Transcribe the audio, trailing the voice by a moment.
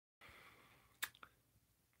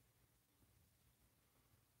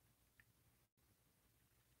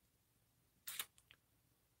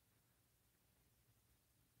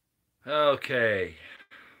Okay.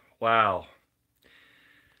 Wow.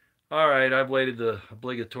 All right. I've waited the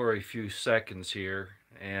obligatory few seconds here.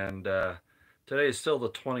 And today is still the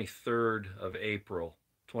 23rd of April,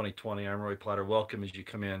 2020. I'm Roy Platter. Welcome as you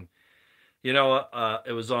come in.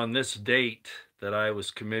 It was on this date that I was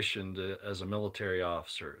commissioned as a military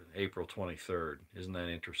officer, April 23rd. Isn't that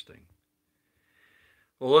interesting?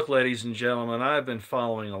 Well, look, ladies and gentlemen, I've been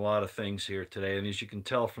following a lot of things here today. And as you can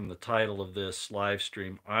tell from the title of this live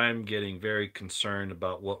stream, I'm getting very concerned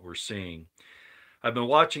about what we're seeing. I've been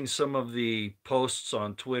watching some of the posts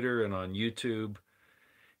on Twitter and on YouTube,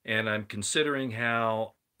 and I'm considering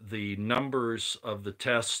how the numbers of the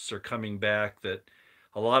tests are coming back, that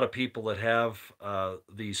a lot of people that have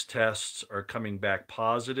these tests are coming back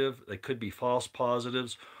positive. They could be false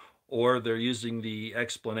positives, or they're using the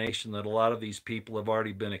explanation that a lot of these people have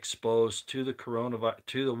already been exposed to the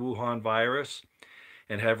to the Wuhan virus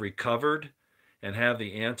and have recovered and have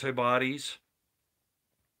the antibodies.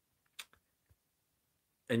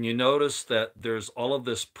 And you notice that there's all of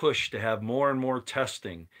this push to have more and more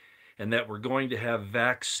testing, and that we're going to have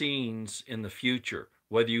vaccines in the future,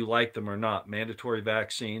 whether you like them or not, mandatory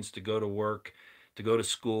vaccines to go to work, to go to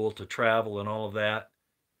school, to travel, and all of that.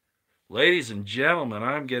 Ladies and gentlemen,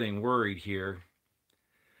 I'm getting worried here.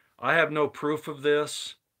 I have no proof of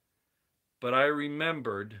this, but I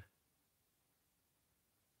remembered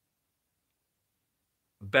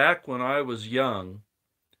back when I was young.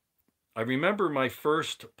 I remember my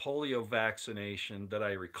first polio vaccination that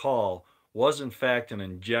I recall was in fact an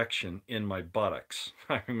injection in my buttocks.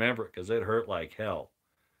 I remember it because it hurt like hell.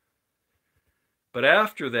 But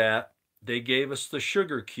after that, they gave us the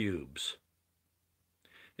sugar cubes.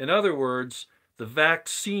 In other words, the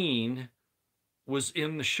vaccine was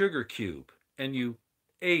in the sugar cube and you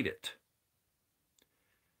ate it.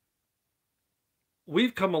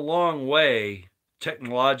 We've come a long way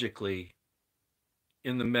technologically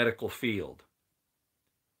in the medical field.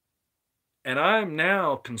 And I'm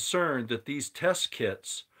now concerned that these test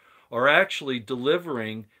kits are actually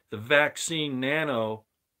delivering the vaccine nano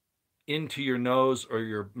into your nose or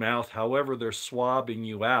your mouth, however they're swabbing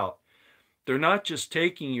you out. They're not just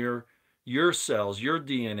taking your cells, your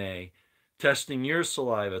DNA, testing your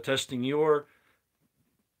saliva, testing your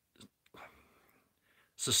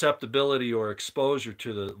susceptibility or exposure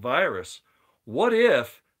to the virus. What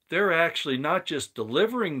if they're actually not just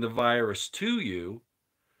delivering the virus to you,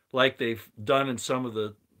 like they've done in some of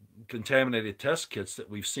the contaminated test kits that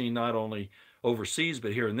we've seen not only overseas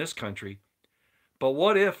but here in this country? But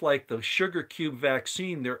what if, like the sugar cube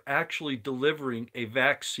vaccine, they're actually delivering a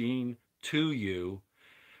vaccine to you?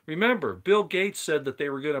 Remember, Bill Gates said that they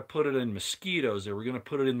were going to put it in mosquitoes. They were going to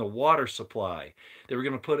put it in the water supply. They were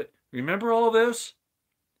going to put it. Remember all of this?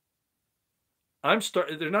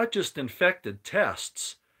 They're not just infected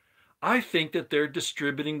tests. I think that they're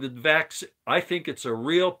distributing the vaccine. I think it's a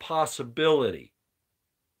real possibility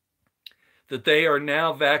that they are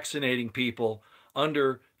now vaccinating people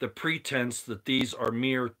under the pretense that these are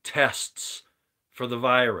mere tests for the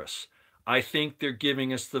virus. I think they're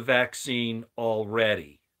giving us the vaccine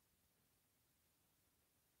already.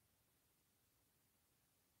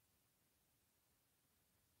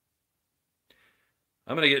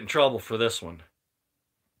 I'm going to get in trouble for this one.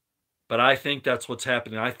 But I think that's what's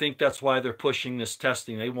happening. I think that's why they're pushing this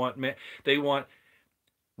testing. They want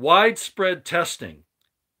widespread testing.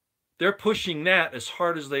 They're pushing that as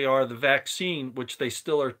hard as they are the vaccine, which they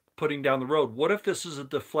still are putting down the road. What if this is a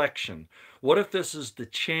deflection? What if this is the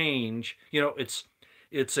change? It's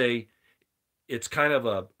kind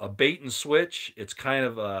of a bait and switch. It's kind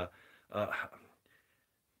of a I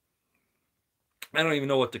don't even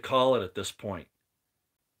know what to call it at this point.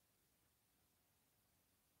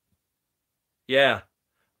 Yeah,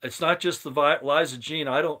 it's not just the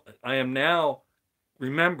lysogene. I am now,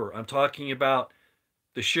 remember, I'm talking about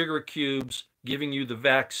the sugar cubes giving you the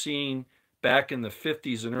vaccine back in the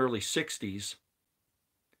 50s and early 60s.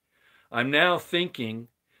 I'm now thinking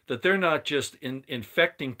that they're not just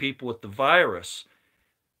infecting people with the virus,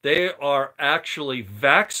 they are actually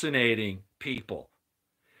vaccinating people.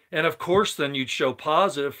 And of course, then you'd show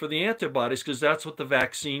positive for the antibodies because that's what the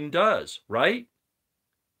vaccine does, right?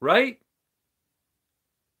 Right?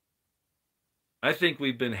 I think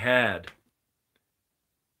we've been had.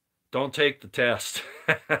 Don't take the test.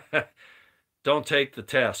 Don't take the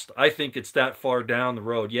test. I think it's that far down the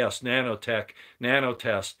road. Yes,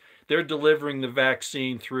 nanotest. They're delivering the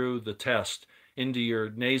vaccine through the test into your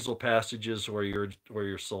nasal passages or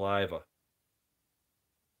your saliva.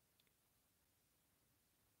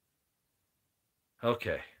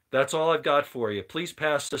 Okay, that's all I've got for you. Please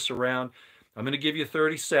pass this around. I'm going to give you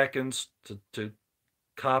 30 seconds to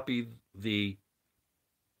copy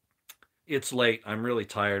it's late. I'm really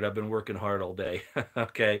tired. I've been working hard all day.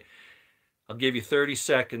 Okay. I'll give you 30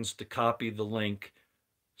 seconds to copy the link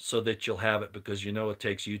so that you'll have it, because you know it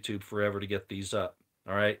takes YouTube forever to get these up.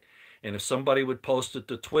 All right. And if somebody would post it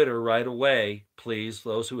to Twitter right away, please,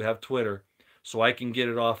 those who have Twitter, so I can get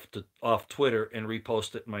it off Twitter and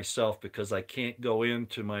repost it myself, because I can't go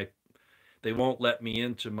into they won't let me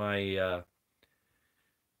into my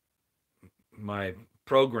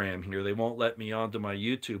program here. They won't let me onto my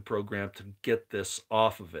YouTube program to get this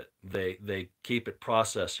off of it. They keep it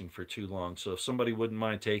processing for too long. So if somebody wouldn't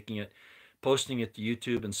mind taking it, posting it to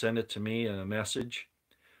YouTube and send it to me in a message,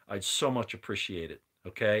 I'd so much appreciate it.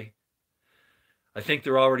 Okay. I think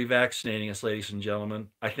they're already vaccinating us, ladies and gentlemen.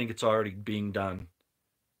 I think it's already being done.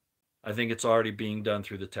 I think it's already being done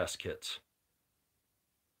through the test kits.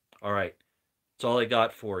 All right. That's all I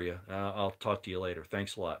got for you. I'll talk to you later.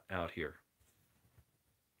 Thanks a lot. Out here.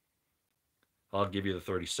 I'll give you the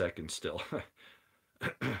 30 seconds still.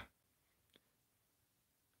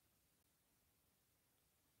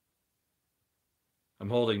 I'm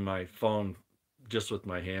holding my phone just with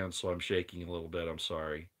my hands, so I'm shaking a little bit. I'm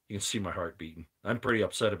sorry. You can see my heart beating. I'm pretty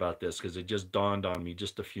upset about this because it just dawned on me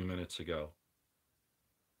just a few minutes ago.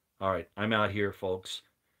 All right, I'm out here, folks.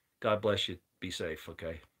 God bless you. Be safe,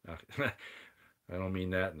 okay? I don't mean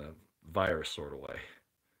that in a virus sort of way.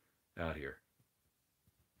 Out here.